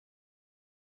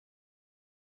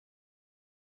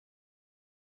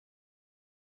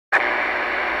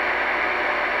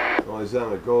he's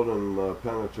on a golden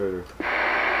penetrator. 10-4.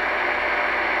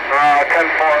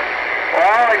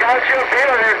 Well, I got you up here.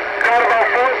 You got about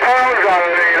 4 pounds on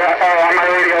my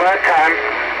radio that time.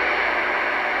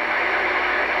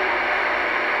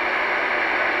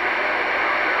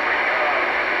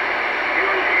 You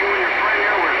and your friend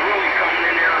there was really coming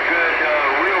in there good,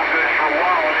 real good for a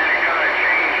while, and then it kind of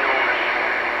changed on us.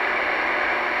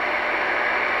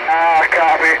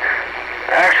 Copy.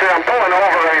 Actually, I'm pulling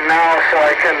over right now so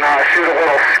I can shoot a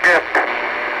little skip.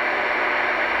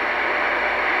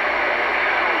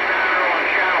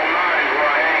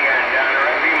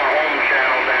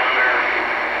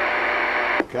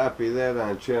 Copy that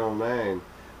on channel 9.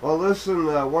 Well, listen,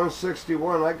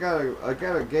 161. I got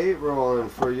a gate rolling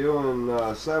for you in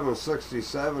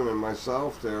 767 and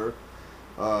myself there.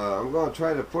 I'm going to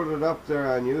try to put it up there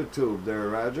on YouTube there,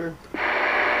 Roger.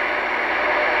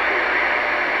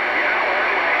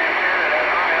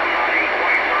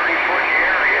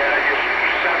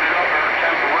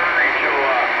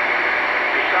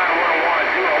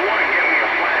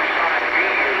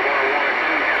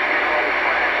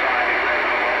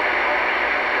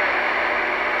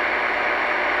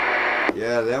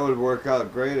 Yeah, that would work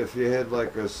out great if you had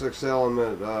like a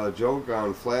 6-element joke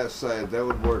on flat side. That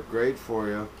would work great for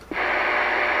you.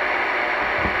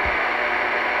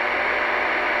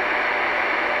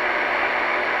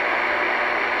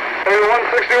 Hey,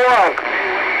 161.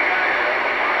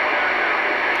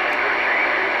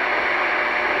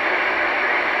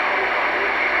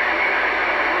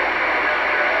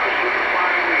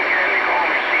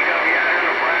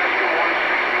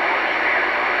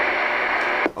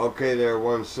 Okay there,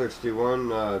 161,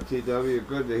 TW,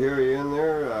 good to hear you in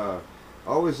there.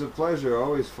 Always a pleasure,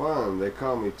 always fun. They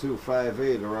call me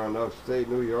 258 around upstate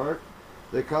New York.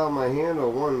 They call my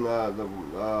handle the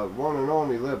one and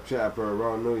only lip chopper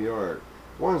around New York.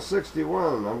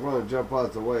 161, I'm going to jump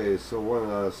out the way so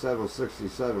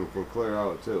 767 can clear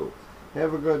out too.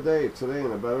 Have a good day today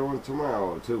and a better one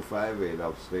tomorrow. 258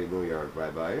 upstate New York.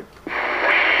 Bye-bye.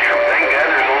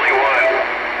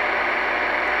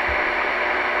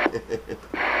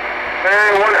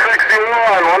 Hey, 161.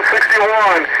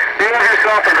 You have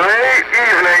yourself a great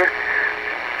evening.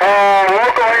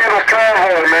 Local handles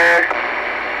travel, man.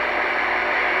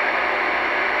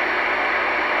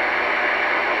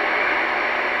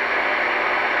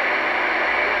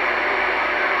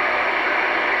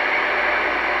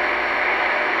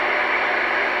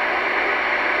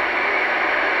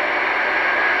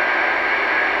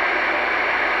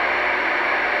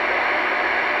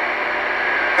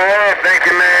 Alright, thank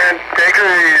you, man. Take it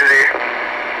easy.